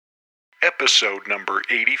episode number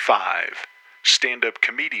 85. Stand-up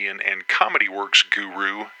comedian and Comedy Works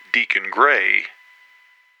guru Deacon Gray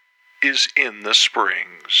is in the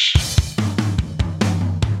Springs.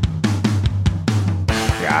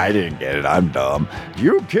 Yeah, I didn't get it. I'm dumb.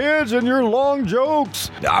 You kids and your long jokes.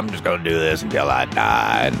 I'm just going to do this until I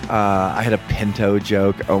die. I had a Pinto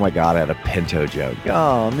joke. Oh my God, I had a Pinto joke.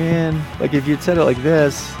 Oh man. Like if you'd said it like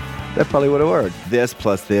this, that probably would have worked. This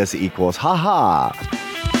plus this equals ha-ha.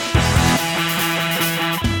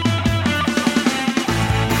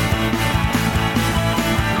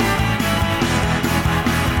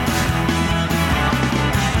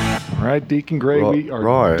 All right, Deacon Gray, we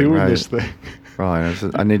are doing this thing. Right,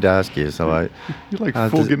 I need to ask you. So You're like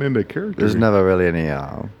full getting into character. There's never really any.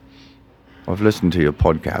 I've listened to your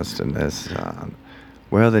podcast, and this.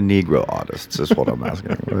 Where are the Negro artists? Is what I'm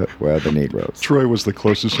asking. Where are the Negroes? Troy was the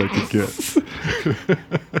closest I could get,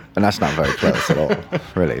 and that's not very close at all,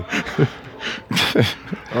 really.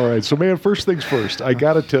 All right, so man, first things first. I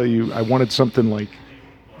got to tell you, I wanted something like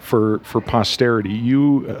for posterity.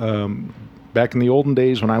 You, back in the olden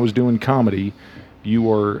days when I was doing comedy,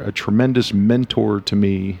 you are a tremendous mentor to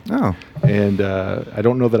me. Oh. And I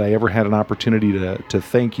don't know that I ever had an opportunity to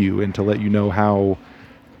thank you and to let you know how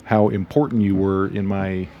important you were in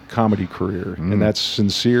my comedy career. And that's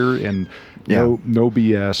sincere and no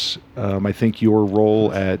BS. I think your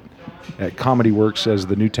role at Comedy Works as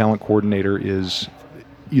the new talent coordinator is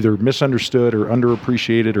either misunderstood or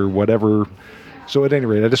underappreciated or whatever. So at any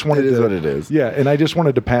rate, I just wanted to... It is what it is. Yeah, and I just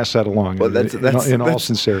wanted to pass that along in all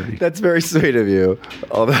sincerity. That's very sweet of you.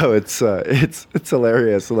 Although it's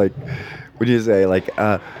hilarious. Like when you say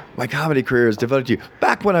my comedy career is devoted to you.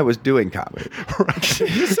 Back when I was doing comedy.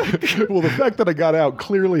 Right. Well, the fact that I got out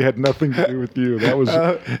clearly had nothing to do with you. That was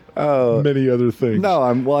many other things. No,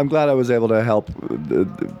 I'm glad I was able to help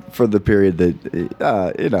for the period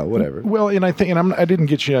that whatever. Well, and I think, and I didn't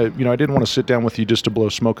get you. I didn't want to sit down with you just to blow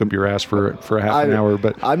smoke up your ass for a half an hour.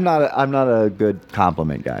 But I'm not a good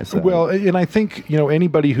compliment guy. So. Well, and I think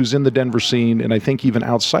anybody who's in the Denver scene, and I think even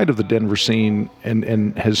outside of the Denver scene,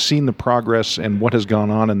 and has seen the progress and what has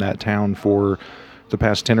gone on in that town for the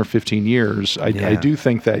past 10 or 15 years, I do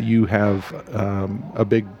think that you have a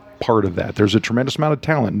big part of that. There's a tremendous amount of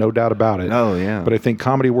talent, no doubt about it. Oh, yeah. But I think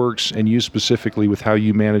Comedy Works, and you specifically with how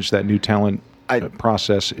you manage that new talent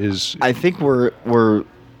process is... I think we're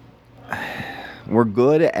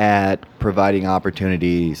good at providing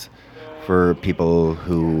opportunities for people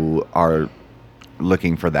who are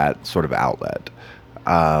looking for that sort of outlet.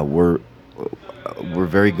 We're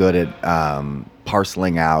very good at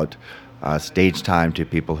parceling out stage time to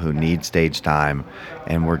people who need stage time,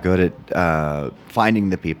 and we're good at finding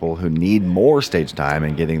the people who need more stage time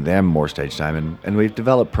and getting them more stage time, and we've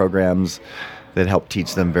developed programs that help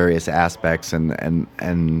teach them various aspects, and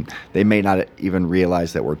they may not even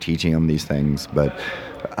realize that we're teaching them these things, but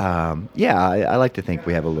I like to think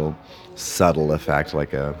we have a little subtle effect,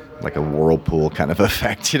 like a whirlpool kind of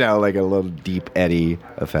effect, like a little deep eddy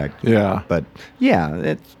effect. Yeah. But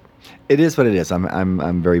yeah, it is what it is.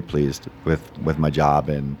 I'm very pleased with my job,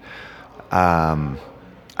 and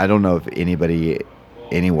I don't know if anybody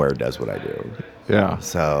anywhere does what I do. Yeah.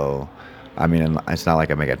 So, I mean, it's not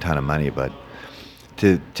like I make a ton of money, but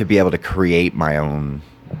to be able to create my own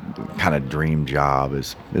kind of dream job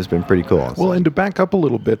has been pretty cool. Well, and to back up a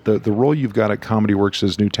little bit, the role you've got at Comedy Works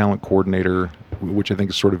as new talent coordinator, which I think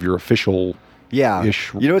is sort of your official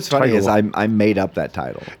ish. What's funny is I made up that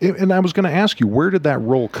title. And I was going to ask you, where did that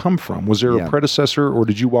role come from? Was there a predecessor, or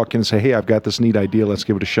did you walk in and say, "Hey, I've got this neat idea, let's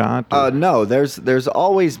give it a shot"? No, there's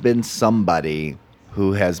always been somebody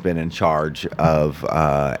who has been in charge of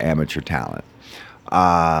amateur talent.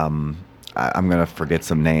 I'm going to forget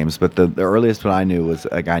some names, but the earliest one I knew was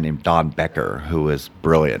a guy named Don Becker, who was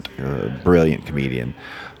brilliant comedian,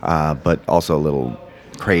 but also a little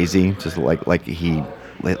crazy, just like he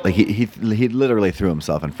literally threw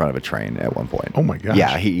himself in front of a train at one point. Oh my gosh.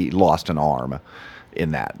 Yeah, he lost an arm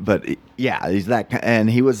in that. But yeah, he's that, and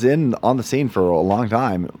he was on the scene for a long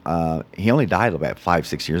time. He only died about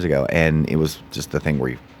 5-6 years ago, and it was just the thing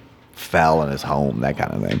where he fell in his home, that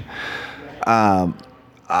kind of thing.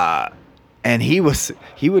 And he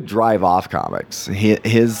would drive off comics.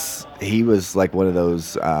 He was like one of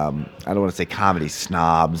those, I don't want to say comedy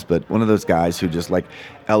snobs, but one of those guys who just like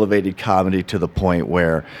elevated comedy to the point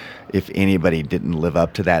where if anybody didn't live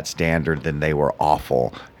up to that standard, then they were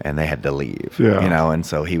awful and they had to leave. Yeah. And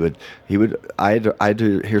so he would. I had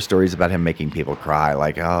to hear stories about him making people cry.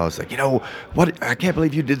 Like, oh, it's like, what? I can't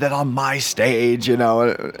believe you did that on my stage. And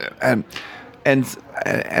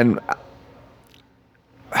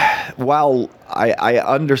while I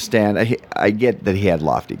understand, I get that he had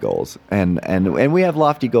lofty goals, and we have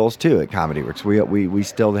lofty goals too at Comedy Works. We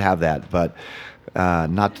still have that, but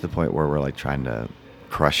not to the point where we're like trying to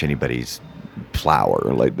crush anybody's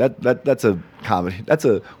flower. Like that's a comedy. That's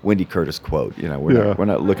a Wendy Curtis quote. We're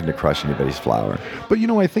not looking to crush anybody's flower. But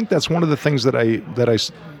I think that's one of the things that I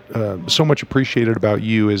so much appreciated about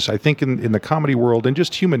you is I think in the comedy world and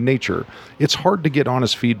just human nature, it's hard to get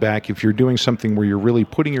honest feedback if you're doing something where you're really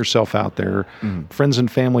putting yourself out there. Friends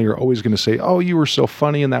and family are always going to say, "Oh, you were so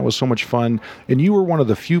funny and that was so much fun." And you were one of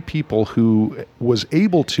the few people who was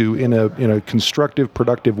able to, in a constructive,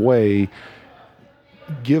 productive way,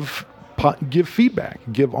 give feedback,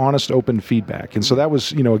 give honest, open feedback. And so that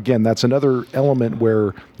was, again, that's another element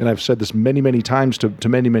where, and I've said this many, many times to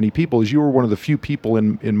many, many people, is you were one of the few people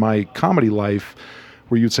in my comedy life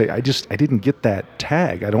where you'd say, I didn't get that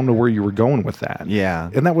tag. I don't know where you were going with that.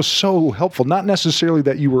 Yeah. And that was so helpful. Not necessarily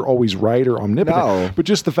that you were always right or omnipotent, but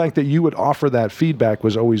just the fact that you would offer that feedback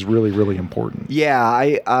was always really, really important. Yeah.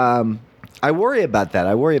 I worry about that.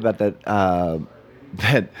 I worry about that,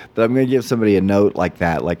 that I'm going to give somebody a note like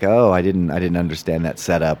that, like, oh, I didn't understand that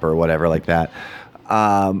setup or whatever like that,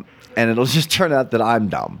 and it'll just turn out that I'm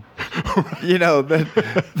dumb.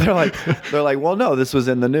 They're like, well, no, this was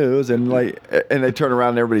in the news, and they turn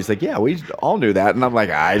around and everybody's like, yeah, we all knew that, and I'm like,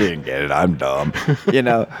 I didn't get it, I'm dumb,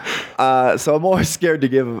 So I'm always scared to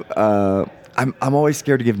give. I'm always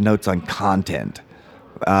scared to give notes on content.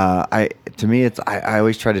 I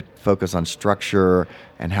always try to focus on structure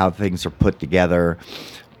and how things are put together,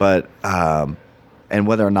 but and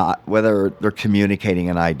whether they're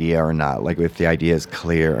communicating an idea or not, like if the idea is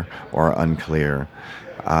clear or unclear.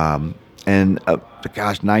 And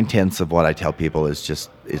 9/10 of what I tell people is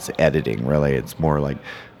just it's editing. Really, it's more like,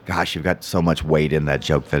 gosh, you've got so much weight in that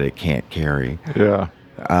joke that it can't carry. Yeah.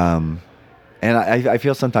 And I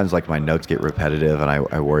feel sometimes like my notes get repetitive, and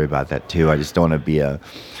I worry about that too. I just don't want to be a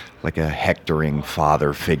hectoring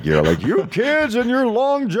father figure, like, you kids and your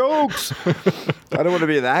long jokes. I don't want to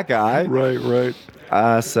be that guy. Right.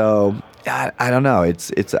 So I don't know.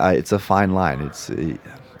 It's a fine line.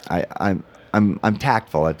 I'm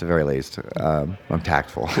tactful at the very least. I'm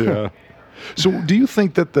tactful. Yeah. So do you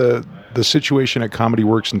think that the situation at Comedy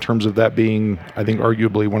Works, in terms of that being, I think,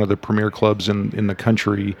 arguably one of the premier clubs in the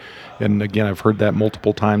country, and again, I've heard that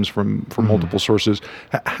multiple times from multiple sources,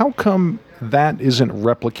 how come that isn't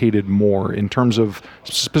replicated more in terms of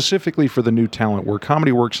specifically for the new talent, where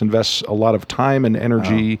Comedy Works invests a lot of time and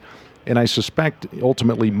energy, and I suspect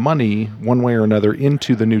ultimately money, one way or another,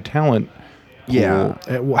 into the new talent pool? Yeah.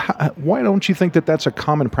 Why don't you think that that's a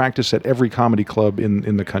common practice at every comedy club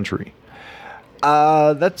in the country?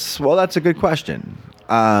 That's a good question.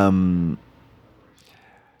 I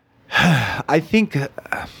think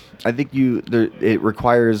it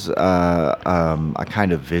requires a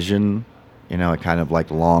kind of vision, a kind of like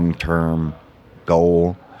long-term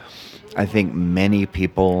goal. I think many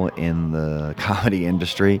people in the comedy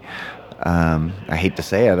industry, I hate to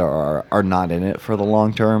say it, are not in it for the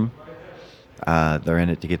long term. They're in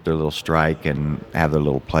it to get their little strike and have their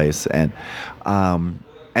little place, and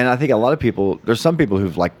I think a lot of people, there's some people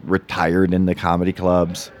who've like retired in the comedy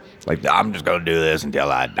clubs, like, I'm just going to do this until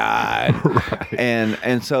I die. Right.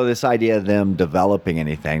 And so this idea of them developing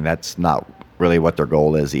anything, that's not really what their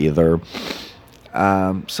goal is either.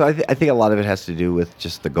 So I think a lot of it has to do with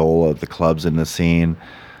just the goal of the clubs in the scene.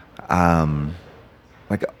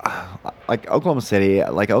 Like Oklahoma City,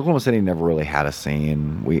 never really had a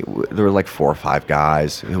scene. There were like 4 or 5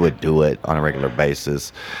 guys who would do it on a regular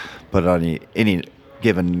basis, but on any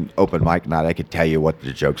given open mic night, I could tell you what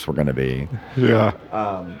the jokes were going to be. Yeah.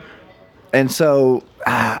 And so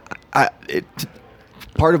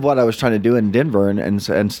part of what I was trying to do in Denver and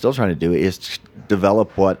still trying to do is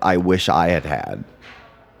develop what I wish I had.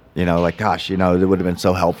 Like, gosh, it would have been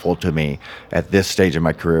so helpful to me at this stage of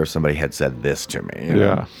my career if somebody had said this to me.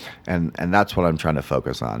 Yeah. And that's what I'm trying to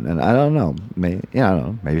focus on. And I don't know. Maybe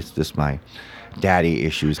it's just my daddy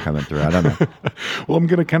issues coming through. I don't know. Well, I'm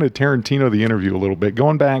going to kind of Tarantino the interview a little bit.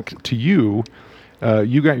 Going back to you,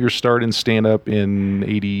 you got your start in stand-up in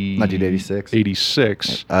 1986.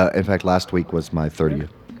 86. In fact, last week was my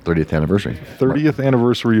 30th anniversary. 30th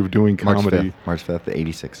anniversary of doing comedy. March 5th,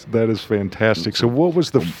 86. That is fantastic. So what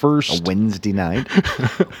was the first... A Wednesday night.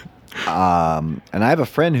 And I have a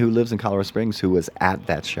friend who lives in Colorado Springs who was at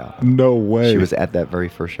that show. No way. She was at that very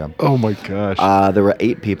first show. Oh, my gosh. There were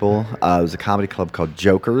 8 people. It was a comedy club called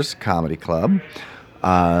Jokers Comedy Club.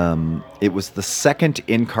 It was the second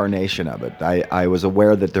incarnation of it. I was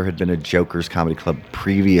aware that there had been a Jokers Comedy Club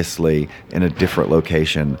previously in a different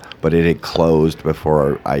location, but it had closed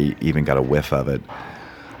before I even got a whiff of it.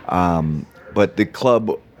 But the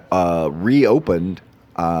club reopened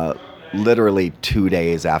literally 2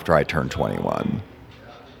 days after I turned 21.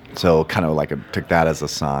 So kind of like took that as a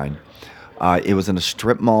sign. It was in a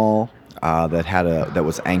strip mall that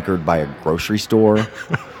was anchored by a grocery store.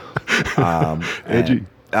 Edgy.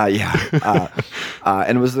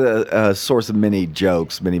 And it was a source of many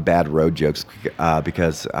jokes, many bad road jokes,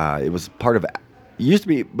 because it was part of. It used to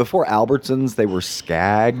be before Albertsons, they were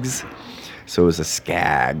Skags, so it was a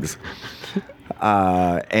Skags.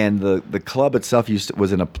 And the club itself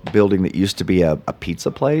was in a building that used to be a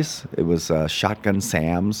pizza place. It was Shotgun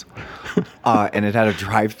Sam's, and it had a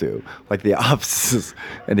drive-through. Like the offices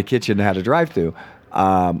and the kitchen had a drive-through.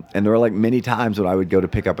 And there were like many times when I would go to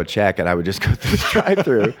pick up a check, and I would just go through the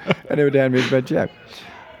drive-through, and they would hand me a check.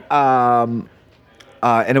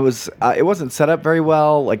 And it wasn't set up very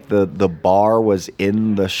well. Like the bar was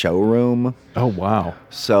in the showroom. Oh, wow.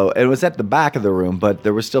 So it was at the back of the room, but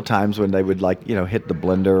there were still times when they would hit the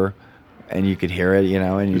blender and you could hear it,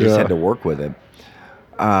 and you just had to work with it.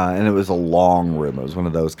 And it was a long room. It was one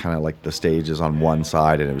of those kind of like the stages on one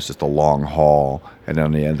side, and it was just a long hall. And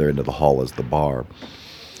on the other end of the hall was the bar.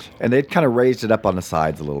 And they'd kind of raised it up on the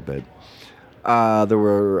sides a little bit. There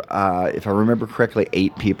were, if I remember correctly,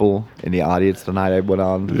 8 people in the audience the night I went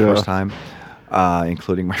on the first time,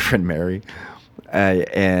 including my friend Mary.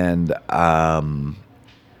 And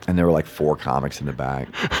there were like 4 comics in the back.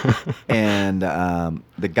 And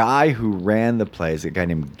the guy who ran the place, a guy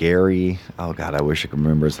named Gary, oh God, I wish I could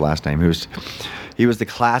remember his last name. He was the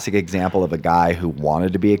classic example of a guy who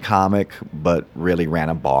wanted to be a comic, but really ran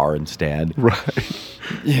a bar instead. Right.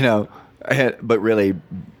 But really,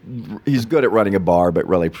 he's good at running a bar, but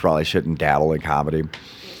really probably shouldn't dabble in comedy.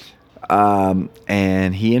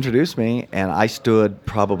 And he introduced me, and I stood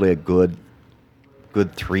probably a good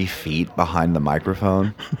 3 feet behind the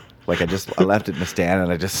microphone. Like I left it in the stand,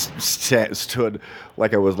 and I just stood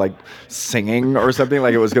like I was like singing or something,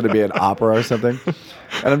 like it was going to be an opera or something.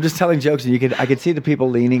 And I'm just telling jokes, and I could see the people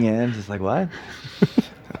leaning in, just like, what?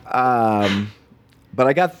 But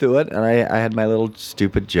I got through it, and I had my little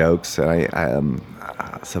stupid jokes. And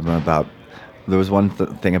something about there was one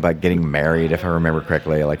thing about getting married, if I remember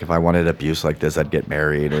correctly. Like if I wanted abuse like this, I'd get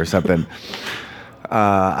married or something.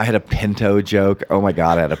 I had a Pinto joke. Oh my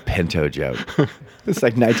God, I had a Pinto joke. It's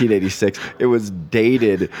like 1986. It was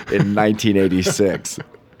dated in 1986,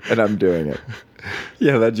 and I'm doing it.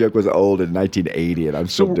 Yeah, that joke was old in 1980, and I'm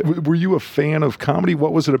still doing it. Were you a fan of comedy?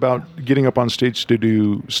 What was it about getting up on stage to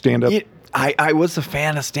do stand-up? I was a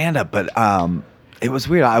fan of stand-up, but it was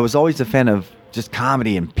weird. I was always a fan of just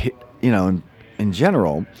comedy and in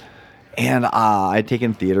general. And I'd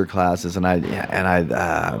taken theater classes, and I'd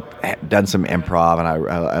done some improv, and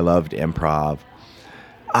I loved improv.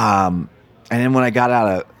 And then when I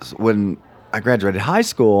graduated high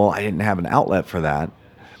school, I didn't have an outlet for that,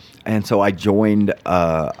 and so I joined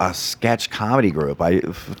a sketch comedy group.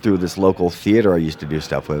 Through this local theater I used to do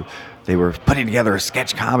stuff with. They were putting together a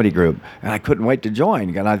sketch comedy group, and I couldn't wait to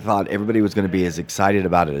join. And I thought everybody was going to be as excited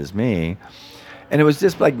about it as me. And it was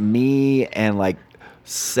just like me and like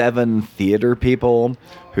 7 theater people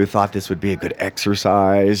who thought this would be a good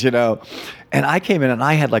exercise, And I came in and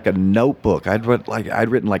I had like a notebook. I'd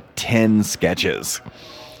written like 10 sketches,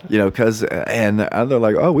 and they're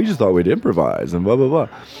like, oh, we just thought we'd improvise and blah blah blah.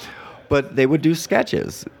 But they would do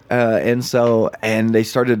sketches, and they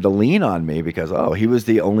started to lean on me because he was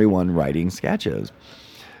the only one writing sketches.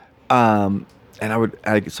 And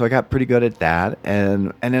so I got pretty good at that,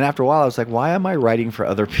 and then after a while I was like, why am I writing for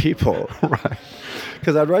other people? Right.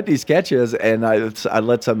 Because I'd write these sketches, and I'd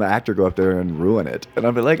let some actor go up there and ruin it. And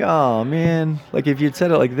I'd be like, oh, man, like if you'd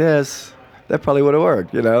said it like this, that probably would have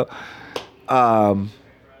worked, And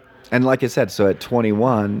like I said, so at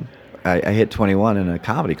 21, I hit 21 and a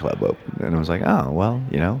comedy club opened. And I was like, oh, well,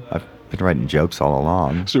 I've been writing jokes all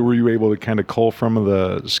along. So were you able to kind of cull from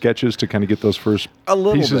the sketches to kind of get those first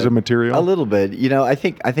pieces of material? A little bit. I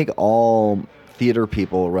think all theater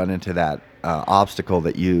people run into that obstacle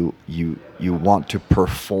that you want to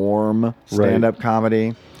perform stand-up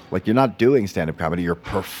comedy. Like you're not doing stand-up comedy, you're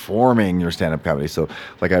performing your stand-up comedy. So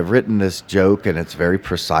like I've written this joke and it's very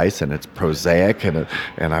precise and it's prosaic and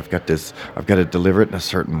I've got to deliver it in a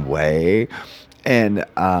certain way. And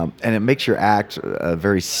it makes your act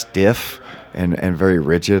very stiff and very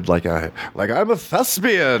rigid, like I'm a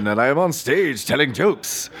thespian and I'm on stage telling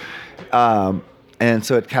jokes. And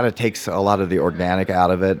so it kind of takes a lot of the organic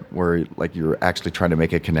out of it, where like you're actually trying to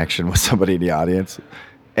make a connection with somebody in the audience,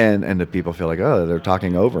 and the people feel like, oh, they're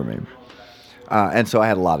talking over me. And so I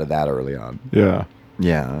had a lot of that early on. Yeah.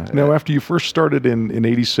 Yeah. Now, after you first started in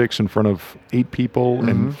 86 in front of 8 people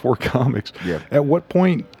and 4 comics, at what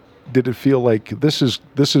point did it feel like this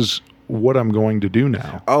is what I'm going to do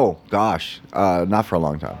now? Oh gosh, not for a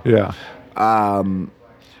long time. Yeah.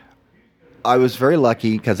 I was very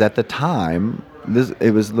lucky because at the time,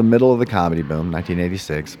 it was the middle of the comedy boom,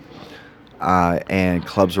 1986, and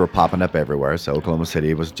clubs were popping up everywhere. So Oklahoma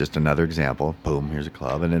City was just another example. Boom, here's a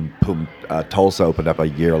club. And then boom, Tulsa opened up a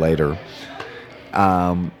year later.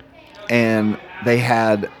 And they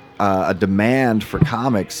had a demand for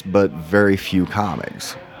comics, but very few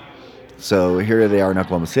comics. So here they are in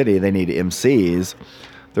Oklahoma City. They need MCs.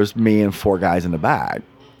 There's me and 4 guys in the back.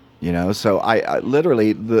 You know, so I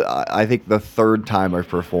literally, I think the third time I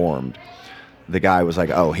performed, the guy was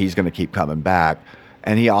like, "Oh, he's going to keep coming back,"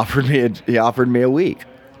 and he offered me a week.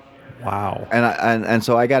 Wow. And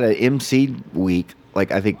so I got an MC week,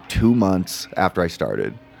 like I think 2 months after I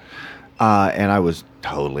started, and I was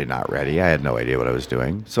totally not ready. I had no idea what I was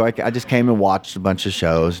doing, so I just came and watched a bunch of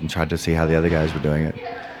shows and tried to see how the other guys were doing it,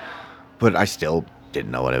 but I still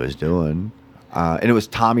didn't know what I was doing. And it was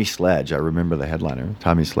Tommy Sledge. I remember the headliner,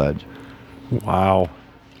 Tommy Sledge. Wow.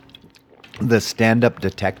 The stand-up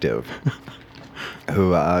detective,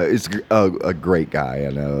 who is a great guy,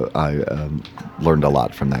 and I learned a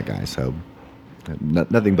lot from that guy. So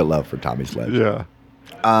nothing but love for Tommy Sledge. Yeah.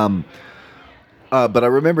 But I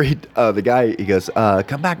remember the guy, he goes,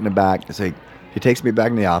 "Come back in the back." It's like, he takes me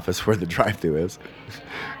back in the office where the drive-thru is,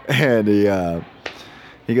 and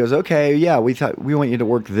he goes, "Okay, yeah, we want you to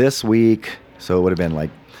work this week." So it would have been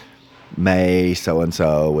like May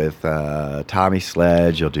so-and-so with Tommy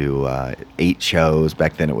Sledge. You'll do 8 shows.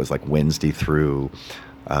 Back then it was like Wednesday through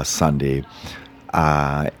Sunday.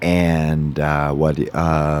 And what do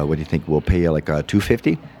you think? We'll pay you like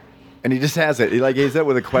 $250? And he just has it. He said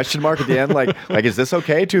with a question mark at the end, like is this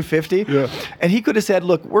okay? $250? Yeah. And he could have said,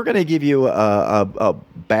 "Look, we're going to give you a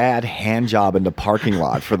bad hand job in the parking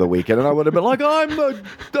lot for the weekend," and I would have been like, I'm a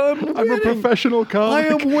professional comic. I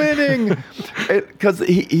am winning, because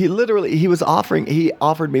he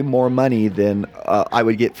offered me more money than I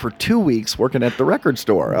would get for 2 weeks working at the record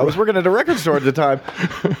store. I was working at a record store at the time,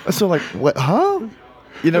 so like, what? Huh?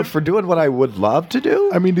 You know, for doing what I would love to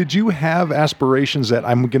do. I mean, did you have aspirations that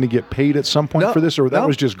I'm going to get paid at some point for this, or that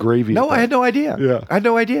was just gravy? No, I had no idea. Yeah. I had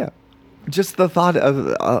no idea. Just the thought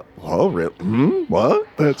of, what?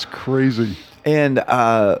 That's crazy. And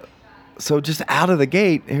so just out of the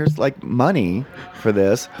gate, here's like money for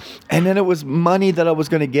this. And then it was money that I was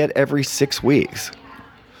going to get every 6 weeks,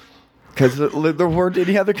 because there weren't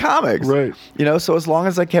any other comics. Right. You know, so as long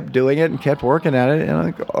as I kept doing it and kept working at it, and I'm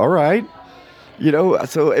like, all right. You know,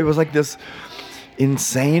 so it was like this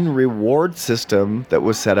insane reward system that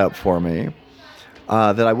was set up for me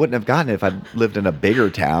that I wouldn't have gotten if I'd lived in a bigger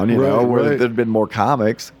town, where there'd been more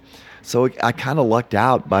comics. So I kind of lucked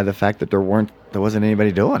out by the fact that there wasn't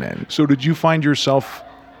anybody doing it. So did you find yourself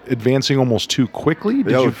advancing almost too quickly?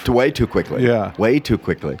 Way too quickly. Yeah. Way too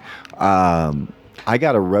quickly. I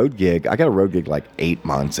got a road gig like 8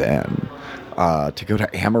 months in to go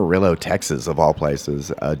to Amarillo, Texas, of all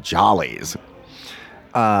places, Jollies.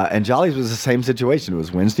 And Jollies was the same situation. It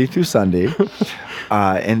was Wednesday through Sunday,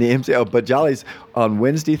 and the MC. But Jollies on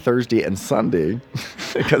Wednesday, Thursday, and Sunday,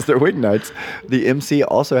 because they're weeknights. The MC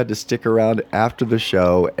also had to stick around after the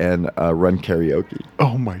show and run karaoke.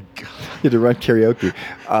 Oh my god! He had to run karaoke,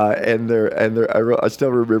 I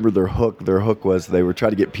still remember their hook. Their hook was they were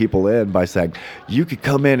trying to get people in by saying, "You could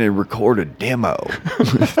come in and record a demo."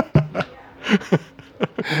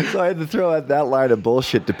 So I had to throw out that line of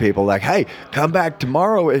bullshit to people like, "Hey, come back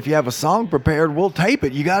tomorrow. If you have a song prepared, we'll tape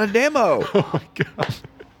it. You got a demo." Oh, my God.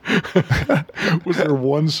 Was there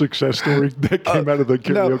one success story that came out of the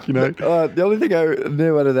karaoke night? The only thing I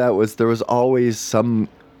knew out of that was there was always some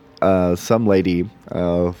lady,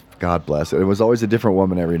 God bless it. It was always a different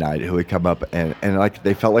woman every night who would come up and like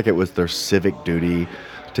they felt like it was their civic duty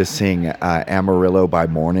to sing Amarillo by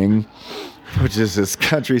Morning, which is this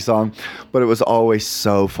country song, but it was always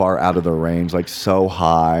so far out of the range, like so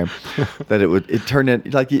high that it turned in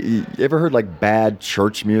like you ever heard like bad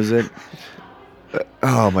church music?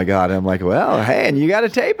 Oh my God! I'm like, well, hey, and you got a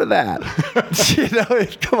tape of that?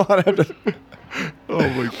 Come on. Oh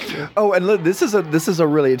my God! Oh, and look, this is a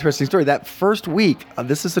really interesting story. That first week,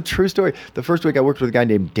 this is a true story. The first week, I worked with a guy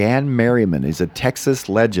named Dan Merriman. He's a Texas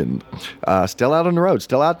legend, still out on the road,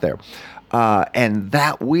 still out there. And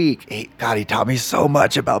that week, he taught me so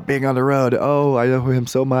much about being on the road. Oh, I owe him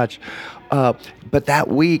so much. But that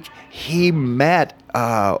week, he met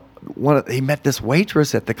he met this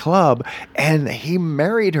waitress at the club, and he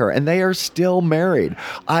married her, and they are still married.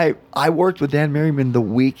 I worked with Dan Merriman the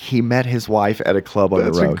week he met his wife at a club on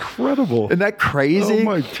the road. That's incredible. Isn't that crazy? Oh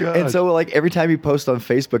my God. And so like every time he posts on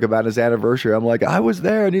Facebook about his anniversary, I'm like, I was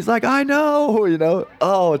there, and he's like, I know,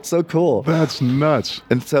 Oh, it's so cool. That's nuts.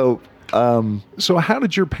 And so So how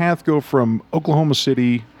did your path go from Oklahoma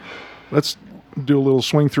City? Let's do a little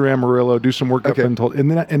swing through Amarillo, do some work up until,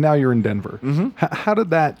 and now you're in Denver. Mm-hmm. How did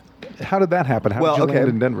that happen? How did you land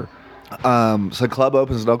in Denver? So the club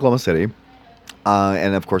opens in Oklahoma City,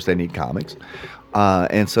 and of course they need comics.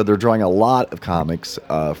 And so they're drawing a lot of comics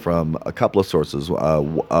from a couple of sources.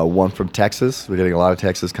 One from Texas. We're getting a lot of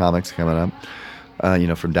Texas comics coming up,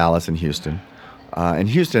 from Dallas and Houston. And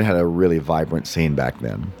Houston had a really vibrant scene back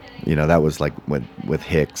then. That was like with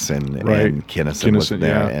Hicks and Kinnison was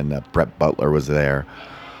there, and Brett Butler was there.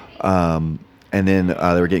 And then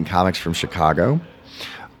they were getting comics from Chicago,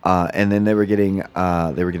 and then they were getting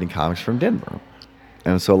comics from Denver.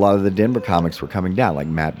 And so a lot of the Denver comics were coming down, like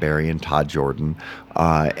Matt Berry and Todd Jordan.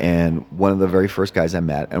 And one of the very first guys I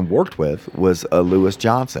met and worked with was Lewis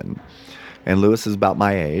Johnson. And Lewis is about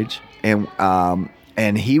my age.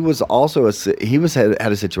 And he was also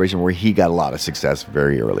had a situation where he got a lot of success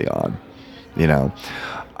very early on,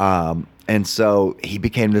 and so he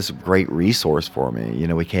became this great resource for me.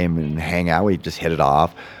 We came and hang out. We just hit it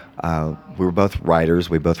off. We were both writers.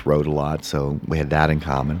 We both wrote a lot, so we had that in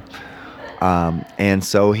common. And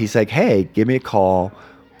so he's like, "Hey, give me a call.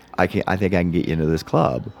 I think I can get you into this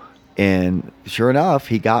club." And sure enough,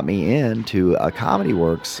 he got me into Comedy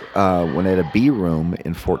Works when they had a B room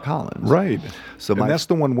in Fort Collins. Right. So that's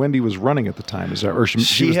the one Wendy was running at the time. Is that, or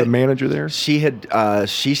she was the manager there? She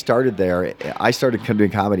started there. I started doing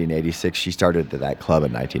comedy in '86. She started at that club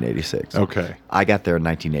in 1986. Okay. I got there in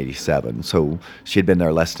 1987. So she had been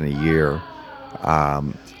there less than a year.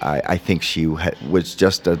 I think she was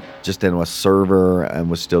just in a server and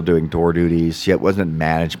was still doing door duties. She wasn't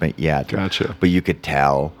management yet. Gotcha. But you could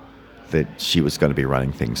tell that she was going to be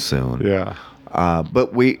running things soon. Yeah.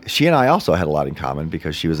 But she and I also had a lot in common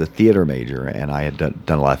because she was a theater major and I had done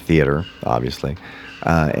a lot of theater, obviously.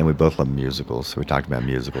 And we both love musicals, so we talked about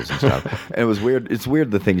musicals and stuff. And it was weird. It's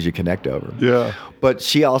weird the things you connect over. Yeah. But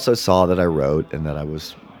she also saw that I wrote and that I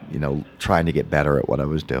was, trying to get better at what I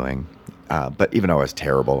was doing. But even though I was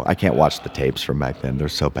terrible, I can't watch the tapes from back then. They're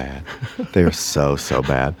so bad. They're so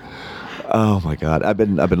bad. Oh my God! I've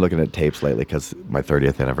been looking at tapes lately because my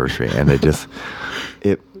 30th anniversary, and it just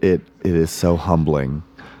it is so humbling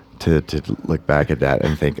to look back at that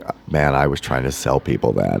and think, man, I was trying to sell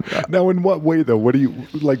people that. Now, in what way though? What do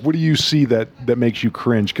you see that makes you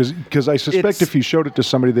cringe? Because I suspect if you showed it to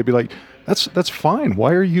somebody, they'd be like, that's fine.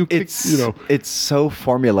 Why are you? It's so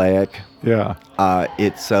formulaic. Yeah.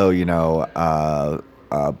 It's so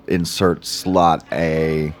insert slot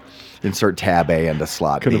A. Insert tab A into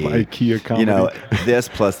slot kind B. Kind of IKEA comedy. This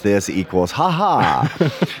plus this equals ha.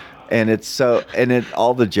 And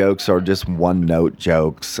all the jokes are just one note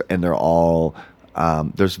jokes, and they're all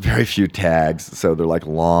there's very few tags, so they're like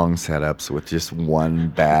long setups with just one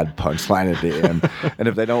bad punchline at the end. And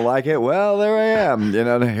if they don't like it, well, there I am.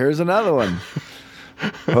 Here's another one.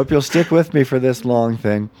 Hope you'll stick with me for this long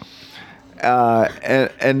thing.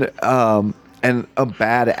 And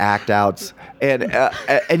bad act outs,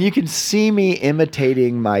 and you can see me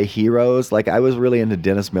imitating my heroes. Like I was really into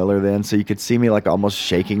Dennis Miller then, so you could see me like almost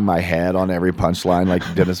shaking my head on every punchline like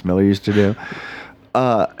Dennis Miller used to do.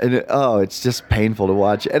 It's just painful to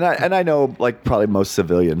watch. And I know like probably most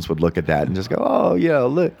civilians would look at that and just go,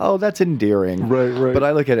 look, that's endearing. Right. But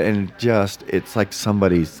I look at it and it's like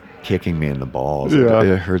somebody's kicking me in the balls. Yeah.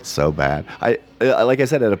 It hurts so bad. Like I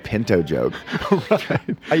said, at a Pinto joke.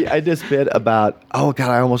 Right. I just bit about. Oh God,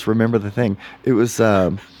 I almost remember the thing. It was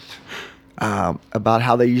about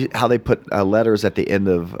how they put letters at the end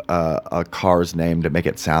of a car's name to make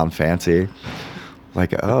it sound fancy.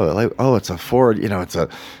 Like it's a Ford.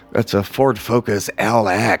 It's a Ford Focus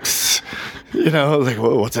LX. Like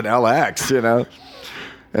what's an LX?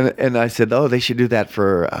 And I said, they should do that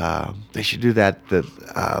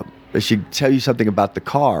they should tell you something about the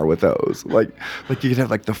car with those. Like you could have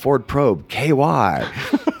like the Ford Probe KY,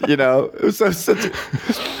 it was such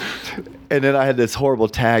and then I had this horrible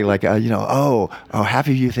tag like, half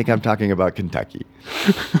of you think I'm talking about Kentucky.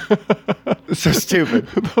 So stupid.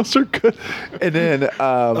 Those are good. And then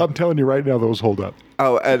I'm telling you right now, those hold up.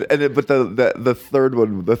 Oh, but the third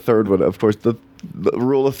one, of course, the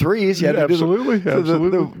rule of threes. Yeah, absolutely.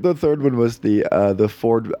 The third one was the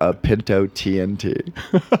Ford Pinto TNT.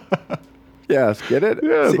 Yes, get it?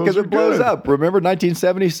 Yeah, because it blows up. Remember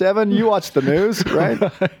 1977? You watched the news, right?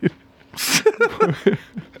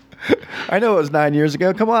 I know it was 9 years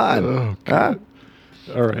ago. Come on. Oh, God.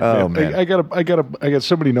 All right. Oh, man. man. I got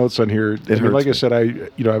so many notes on here. Like I said,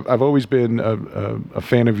 I've always been a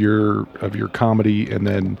fan of your comedy, and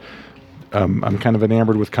then I'm kind of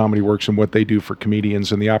enamored with Comedy Works and what they do for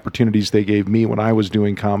comedians and the opportunities they gave me when I was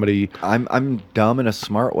doing comedy. I'm dumb in a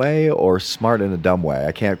smart way or smart in a dumb way.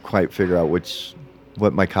 I can't quite figure out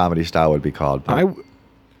what my comedy style would be called.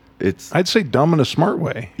 I'd say dumb in a smart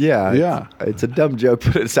way. Yeah. It's a dumb joke,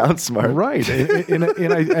 but it sounds smart. Right.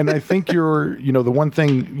 and I think you're, the one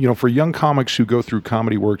thing, for young comics who go through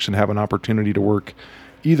Comedy Works and have an opportunity to work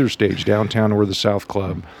either stage, downtown or the South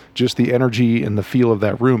Club, just the energy and the feel of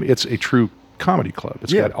that room, it's a true comedy club.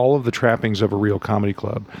 It's got all of the trappings of a real comedy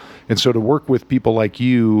club. And so to work with people like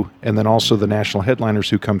you and then also the national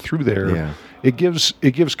headliners who come through there, it gives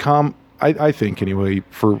I think anyway,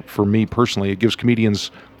 for me personally, it gives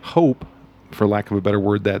comedians hope, for lack of a better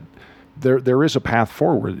word, that there is a path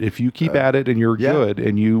forward. If you keep at it and you're good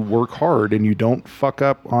and you work hard and you don't fuck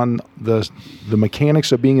up on the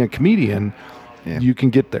mechanics of being a comedian, you can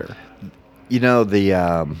get there.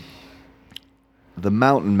 The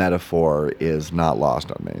mountain metaphor is not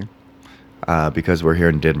lost on me because we're here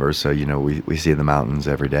in Denver, so we see the mountains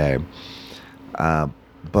every day.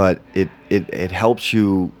 But it helps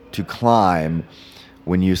you to climb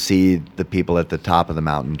when you see the people at the top of the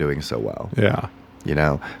mountain doing so well. Yeah.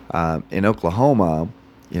 In Oklahoma,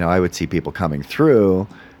 I would see people coming through,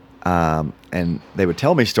 and they would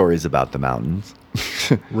tell me stories about the mountains.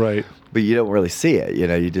 Right. But you don't really see it.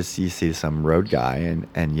 You see some road guy,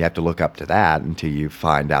 and you have to look up to that until you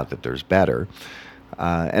find out that there's better.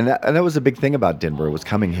 And that was a big thing about Denver, was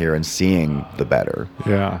coming here and seeing the better.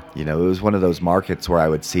 Yeah. It was one of those markets where I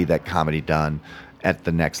would see that comedy done at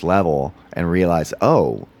the next level and realize,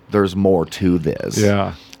 oh, there's more to this.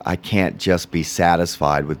 Yeah. I can't just be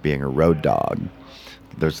satisfied with being a road dog.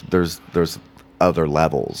 There's other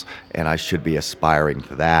levels, and I should be aspiring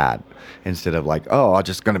to that instead of like, oh, I'm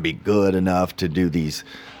just going to be good enough to do these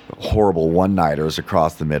horrible one-nighters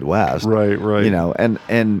across the Midwest. Right.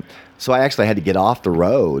 And so I actually had to get off the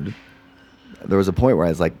road. There was a point where I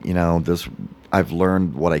was like, I've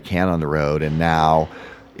learned what I can on the road, and now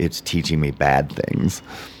it's teaching me bad things.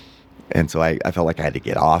 And so I felt like I had to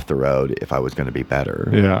get off the road if I was going to be better.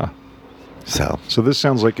 Yeah. So this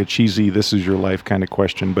sounds like a cheesy, this is your life kind of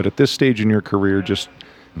question, but at this stage in your career, just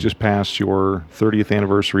past your 30th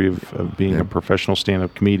anniversary of being a professional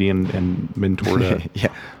stand-up comedian and mentor to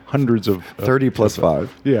hundreds of 30 plus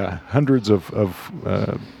 5. Yeah, hundreds of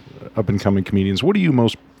up-and-coming comedians. What are you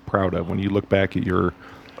most proud of when you look back at your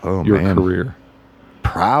career?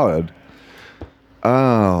 Proud?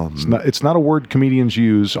 Oh, it's not a word comedians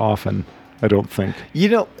use often, I don't think.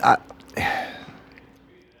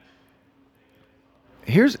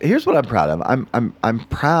 Here's what I'm proud of. I'm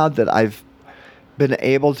proud that I've been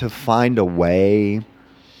able to find a way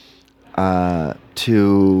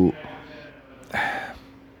to.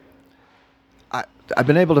 I've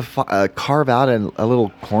been able to carve out a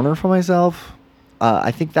little corner for myself.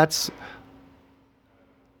 I think that's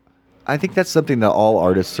something that all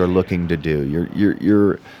artists are looking to do.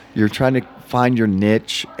 You're trying to find your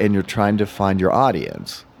niche, and you're trying to find your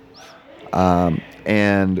audience.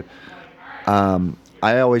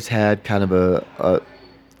 I always had kind of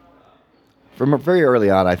from very early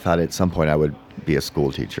on, I thought at some point I would be a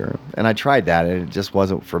school teacher. And I tried that, and it just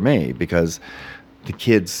wasn't for me because the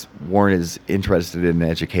kids weren't as interested in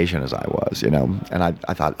education as I was, And I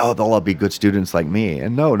thought, oh, they'll all be good students like me.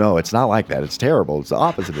 And no, it's not like that. It's terrible. It's the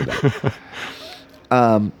opposite of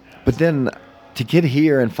that. But then to get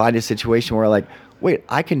here and find a situation where wait,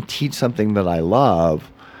 I can teach something that I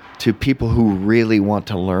love to people who really want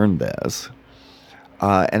to learn this.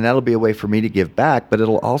 And that'll be a way for me to give back, but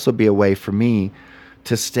it'll also be a way for me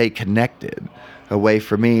to stay connected, a way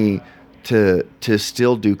for me to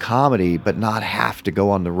still do comedy, but not have to go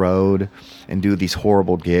on the road and do these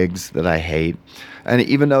horrible gigs that I hate. And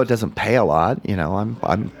even though it doesn't pay a lot,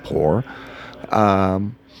 I'm poor.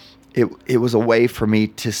 It was a way for me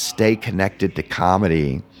to stay connected to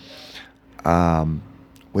comedy,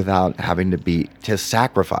 without having to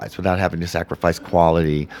sacrifice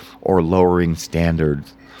quality or lowering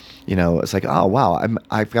standards. It's like, oh wow,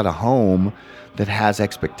 I've got a home that has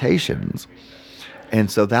expectations, and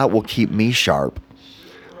so that will keep me sharp.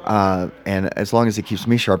 And as long as it keeps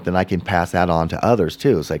me sharp, then I can pass that on to others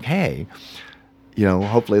too. It's like, hey,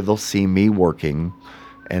 hopefully they'll see me working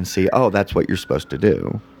and see, oh, that's what you're supposed to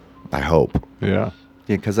do. I hope. Yeah.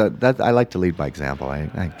 Yeah, because I like to lead by example. I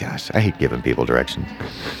hate giving people directions.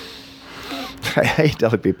 I hate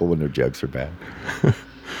telling people when their jokes are bad.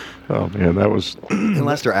 Oh man, that was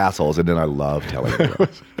Unless they're assholes, and then I love telling them.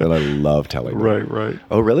 Then I love telling them. right.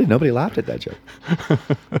 Oh, really? Nobody laughed at that joke.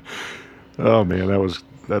 Oh man,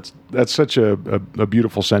 that's such a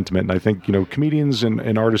beautiful sentiment. And I think, comedians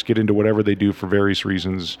and artists get into whatever they do for various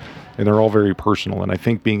reasons, and they're all very personal. And I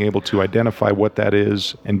think being able to identify what that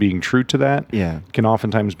is and being true to that can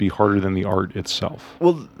oftentimes be harder than the art itself.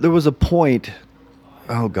 Well, there was a point,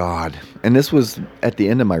 oh God, and this was at the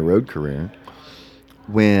end of my road career,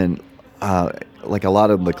 when like a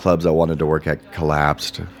lot of the clubs I wanted to work at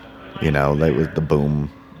collapsed. The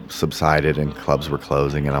boom subsided and clubs were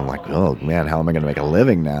closing, and I'm like, oh man, how am I going to make a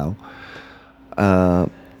living now?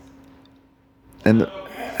 And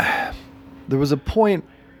there was a point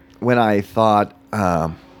when I thought,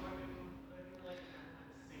 God,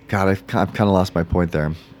 I've kind of lost my point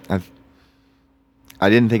there. I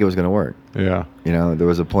didn't think it was going to work. Yeah. There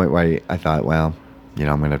was a point where I thought, well,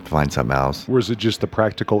 I'm going to have to find something else. Or is it just the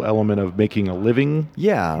practical element of making a living?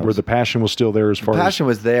 Yeah. Where the passion was still there as far as... The passion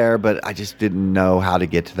was there, but I just didn't know how to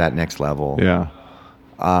get to that next level. Yeah.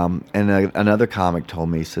 And another comic told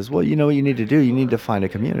me, he says, well, you know what you need to do? You need to find a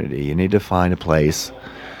community. You need to find a place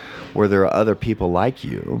where there are other people like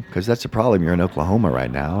you, because that's the problem. You're in Oklahoma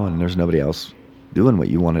right now, and there's nobody else doing what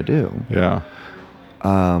you want to do. Yeah.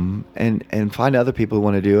 And find other people who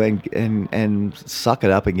want to do and suck it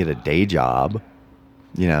up and get a day job.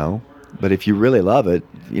 But if you really love it,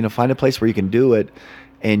 find a place where you can do it,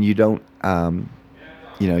 and you don't,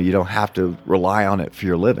 you don't have to rely on it for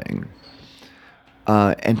your living.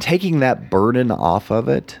 And taking that burden off of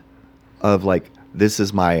it, of like, this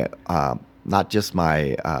is my, not just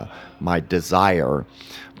my desire,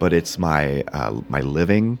 but it's my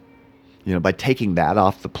living. By taking that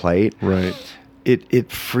off the plate, right?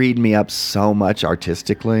 It freed me up so much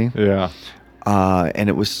artistically. Yeah. And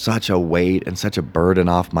it was such a weight and such a burden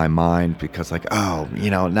off my mind, because like,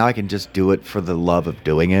 now I can just do it for the love of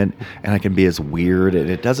doing it, and I can be as weird, and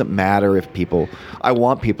it doesn't matter if I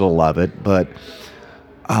want people to love it, but,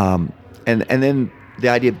 and then the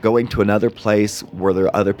idea of going to another place where there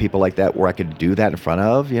are other people like that, where I could do that in front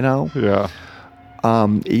of, Yeah.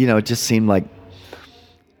 It just seemed like,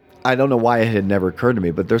 I don't know why it had never occurred to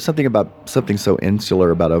me, but there's something so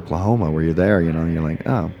insular about Oklahoma, where you're there, you're like,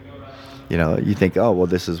 oh. You think, oh, well,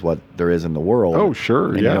 this is what there is in the world. Oh,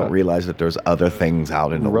 sure, and yeah. you don't realize that there's other things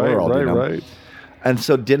out in the world. Right. And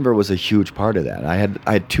so Denver was a huge part of that. I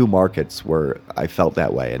had two markets where I felt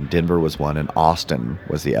that way, and Denver was one, and Austin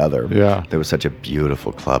was the other. Yeah. There was such a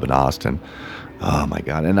beautiful club in Austin. Oh, my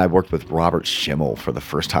God. And I worked with Robert Schimmel for the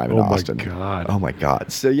first time in Austin. Oh, my God. Oh, my God.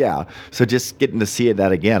 So, yeah. So just getting to see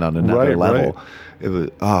that again on another level, it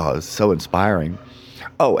was so inspiring.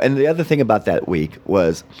 Oh, and the other thing about that week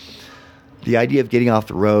was... the idea of getting off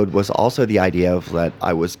the road was also the idea of that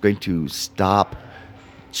I was going to stop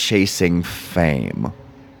chasing fame,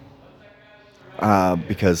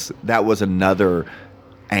 because that was another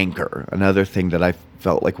anchor, another thing that I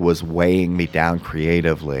felt like was weighing me down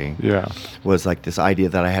creatively. Yeah. Was like this idea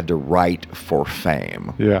that I had to write for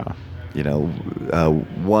fame. Yeah.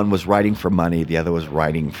 One was writing for money, the other was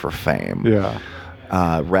writing for fame. Yeah.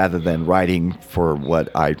 Rather than writing for what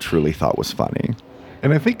I truly thought was funny.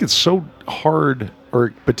 And I think it's so hard,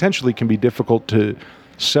 or potentially can be difficult, to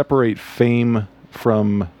separate fame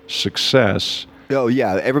from success. Oh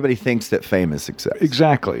yeah, everybody thinks that fame is success.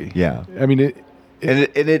 Exactly. Yeah. I mean,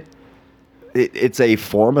 it's a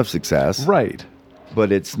form of success, right?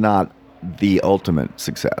 But it's not the ultimate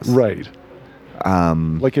success, right?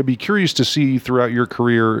 Like, I'd be curious to see throughout your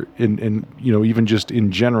career, in even just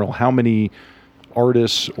in general, how many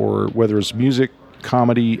artists, or whether it's music,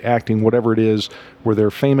 comedy, acting, whatever it is, where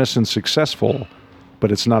they're famous and successful,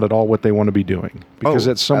 but it's not at all what they want to be doing, because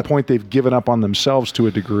at some point they've given up on themselves to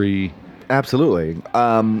a degree. Absolutely.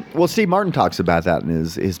 Well, Steve Martin talks about that in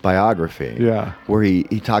his biography. Yeah. Where he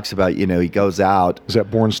talks about, he goes out. Is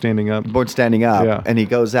that Born Standing Up? Born Standing Up. Yeah. And he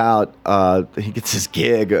goes out, he gets his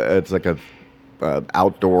gig. It's like a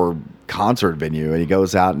outdoor concert venue, and he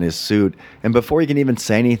goes out in his suit. And before he can even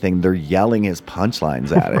say anything, they're yelling his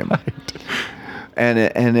punchlines at him. Right. And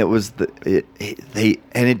it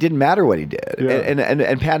didn't matter what he did. Yeah.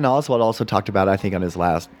 And Patton Oswalt also talked about, I think, on his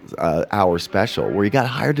last hour special, where he got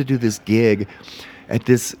hired to do this gig at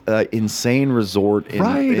this insane resort in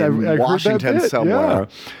Washington somewhere.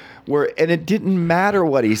 Yeah. And it didn't matter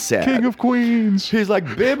what he said. King of Queens. He's like,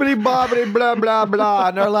 bibbity bobbity blah blah blah,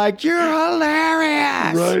 and they're like, you're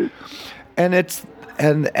hilarious. Right. And it's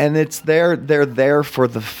they're there for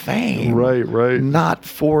the fame, right, not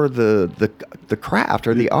for the craft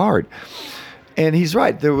or the art. And he's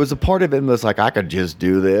right. There was a part of him that's like, I could just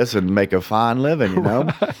do this and make a fine living,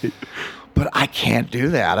 Right. but I can't do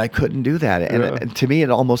that. I couldn't do that. And to me, it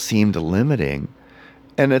almost seemed limiting.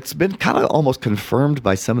 And it's been kind of almost confirmed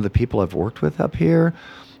by some of the people I've worked with up here.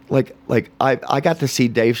 Like I got to see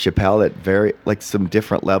Dave Chappelle at very like some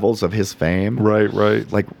different levels of his fame. Right.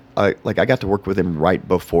 Like I got to work with him right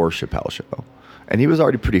before Chappelle Show, and he was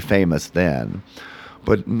already pretty famous then,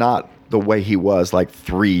 but not the way he was like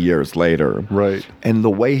 3 years later. Right. And the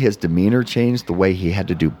way his demeanor changed, the way he had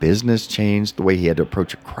to do business changed, the way he had to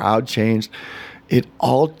approach a crowd changed. It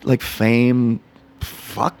all like fame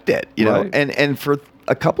fucked it, you know. And for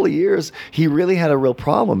a couple of years, he really had a real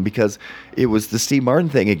problem because it was the Steve Martin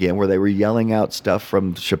thing again, where they were yelling out stuff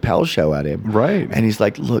from Chappelle Show at him. Right. And he's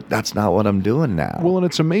like, look, that's not what I'm doing now. Well, and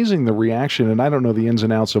it's amazing the reaction, and I don't know the ins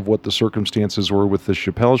and outs of what the circumstances were with the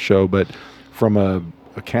Chappelle Show, but from a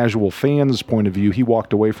casual fan's point of view, he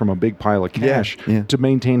walked away from a big pile of cash to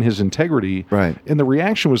maintain his integrity. Right. And the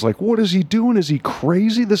reaction was like, what is he doing? Is he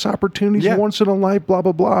crazy? This opportunity's once in a life, blah,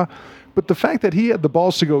 blah, blah. But the fact that he had the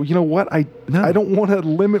balls to go, you know what, I don't want to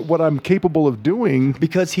limit what I'm capable of doing.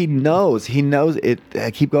 Because he knows it.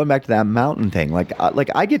 I keep going back to that mountain thing. Like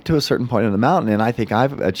I get to a certain point in the mountain and I think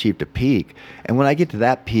I've achieved a peak. And when I get to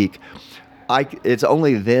that peak, it's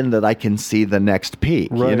only then that I can see the next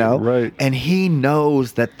peak, you know? Right. And he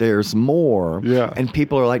knows that there's more. Yeah. And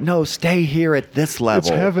people are like, no, stay here at this level. It's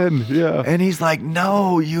heaven. Yeah. And he's like,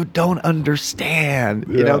 no, you don't understand,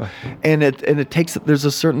 you know? And it takes, there's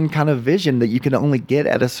a certain kind of vision that you can only get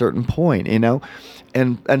at a certain point, you know?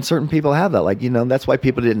 And certain people have that. Like, you know, that's why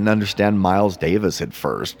people didn't understand Miles Davis at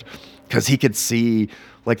first, because he could see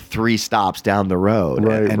like 3 stops down the road.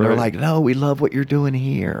 And they're like, no, we love what you're doing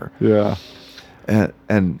here. Yeah.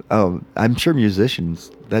 And I'm sure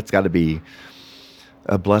musicians, that's got to be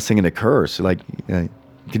a blessing and a curse. Like, can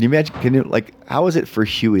you imagine? How is it for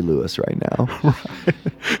Huey Lewis right now?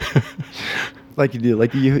 Right.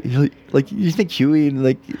 you think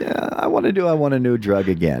Huey, I want a new drug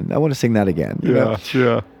again. I want to sing that again. You know?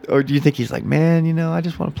 Yeah. Or do you think he's like, man, you know, I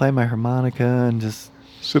just want to play my harmonica and just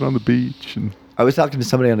sit on the beach? And I was talking to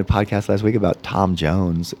somebody on a podcast last week about Tom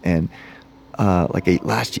Jones, and a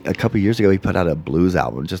couple of years ago, he put out a blues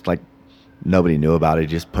album, just like nobody knew about it. He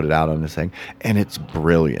just put it out on this thing, and it's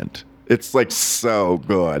brilliant. It's like so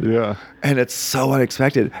good. Yeah. And it's so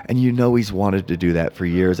unexpected. And you know he's wanted to do that for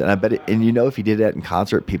years. And I bet if he did that in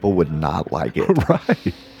concert, people would not like it.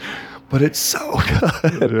 Right. But it's so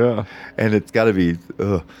good. Yeah. And it's got to be.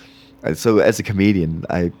 So as a comedian,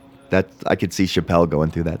 I could see Chappelle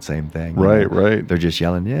going through that same thing. Right. They're just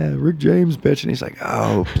yelling, yeah, Rick James, bitch. And he's like,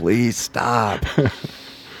 oh, please stop.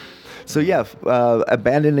 So, yeah,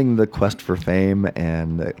 abandoning the quest for fame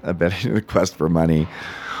and abandoning the quest for money,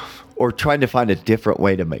 or trying to find a different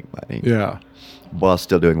way to make money. Yeah. While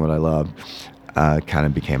still doing what I love, kind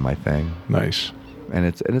of became my thing. Nice. And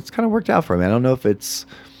it's kind of worked out for me. I don't know if it's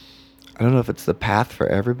the path for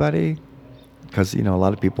everybody, because, you know, a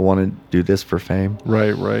lot of people want to do this for fame.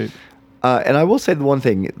 Right. And I will say the one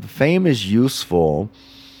thing, fame is useful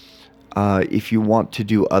if you want to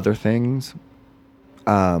do other things.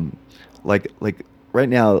 Like right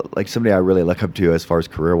now, like somebody I really look up to as far as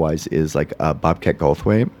career-wise is like Bobcat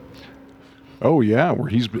Goldthwait. Oh, yeah, where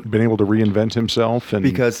he's been able to reinvent himself.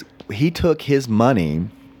 Because he took his money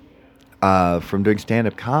from doing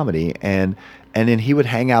stand-up comedy, and then he would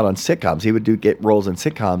hang out on sitcoms. He would get roles in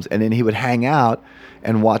sitcoms, and then he would hang out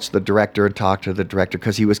and watch the director and talk to the director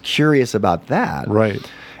because he was curious about that. Right.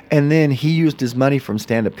 And then he used his money from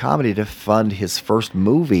stand-up comedy to fund his first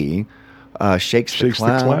movie, Shakes the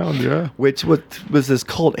Clown, yeah. which was this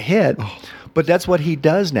cult hit. Oh. But that's what he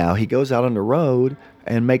does now. He goes out on the road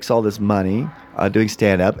and makes all this money doing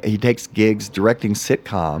stand-up. He takes gigs directing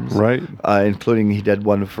sitcoms. Right. Including he did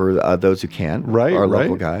one for Those Who Can't, our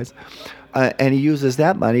local guys. And he uses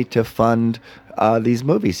that money to fund these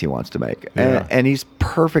movies he wants to make. Yeah. And he's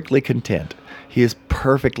perfectly content. He is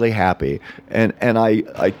perfectly happy. And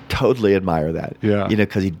I totally admire that. Yeah. You know,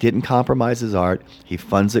 because he didn't compromise his art. He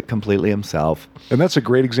funds it completely himself. And that's a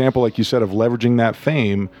great example, like you said, of leveraging that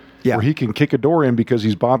fame. Yeah. Where he can kick a door in because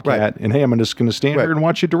he's Bobcat, and hey, I'm just going to stand here and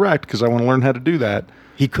watch you direct because I want to learn how to do that.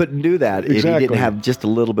 He couldn't do that if he didn't have just a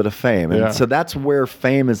little bit of fame. And so that's where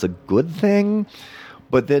fame is a good thing.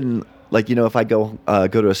 But then, like, you know, if I go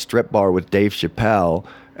to a strip bar with Dave Chappelle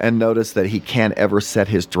and notice that he can't ever set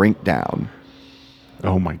his drink down.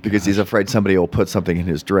 Oh, my God. Because he's afraid somebody will put something in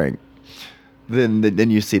his drink.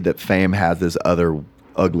 Then you see that fame has this other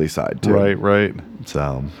ugly side, too. Right.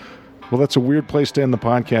 So... Well, that's a weird place to end the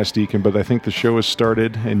podcast, Deacon, but I think the show has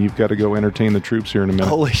started, and you've got to go entertain the troops here in a minute.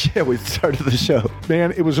 Holy shit, we started the show.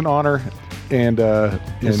 Man, it was an honor. And it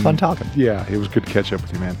was fun talking. Yeah, it was good to catch up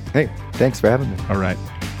with you, man. Hey, thanks for having me. All right.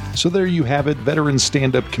 So there you have it, veteran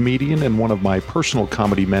stand-up comedian and one of my personal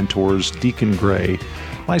comedy mentors, Deacon Gray.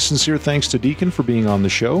 My sincere thanks to Deacon for being on the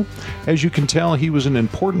show. As you can tell, he was an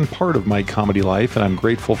important part of my comedy life, and I'm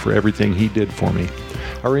grateful for everything he did for me.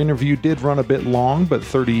 Our interview did run a bit long, but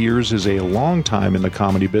 30 years is a long time in the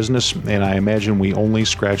comedy business, and I imagine we only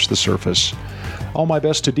scratched the surface. All my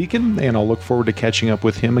best to Deacon, and I'll look forward to catching up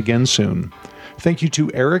with him again soon. Thank you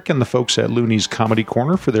to Eric and the folks at Looney's Comedy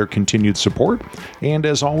Corner for their continued support. And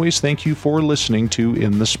as always, thank you for listening to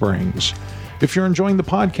In the Springs. If you're enjoying the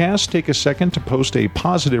podcast, take a second to post a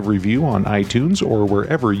positive review on iTunes or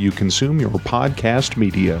wherever you consume your podcast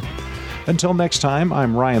media. Until next time,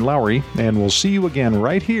 I'm Ryan Lowry, and we'll see you again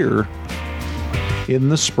right here in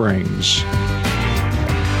the Springs.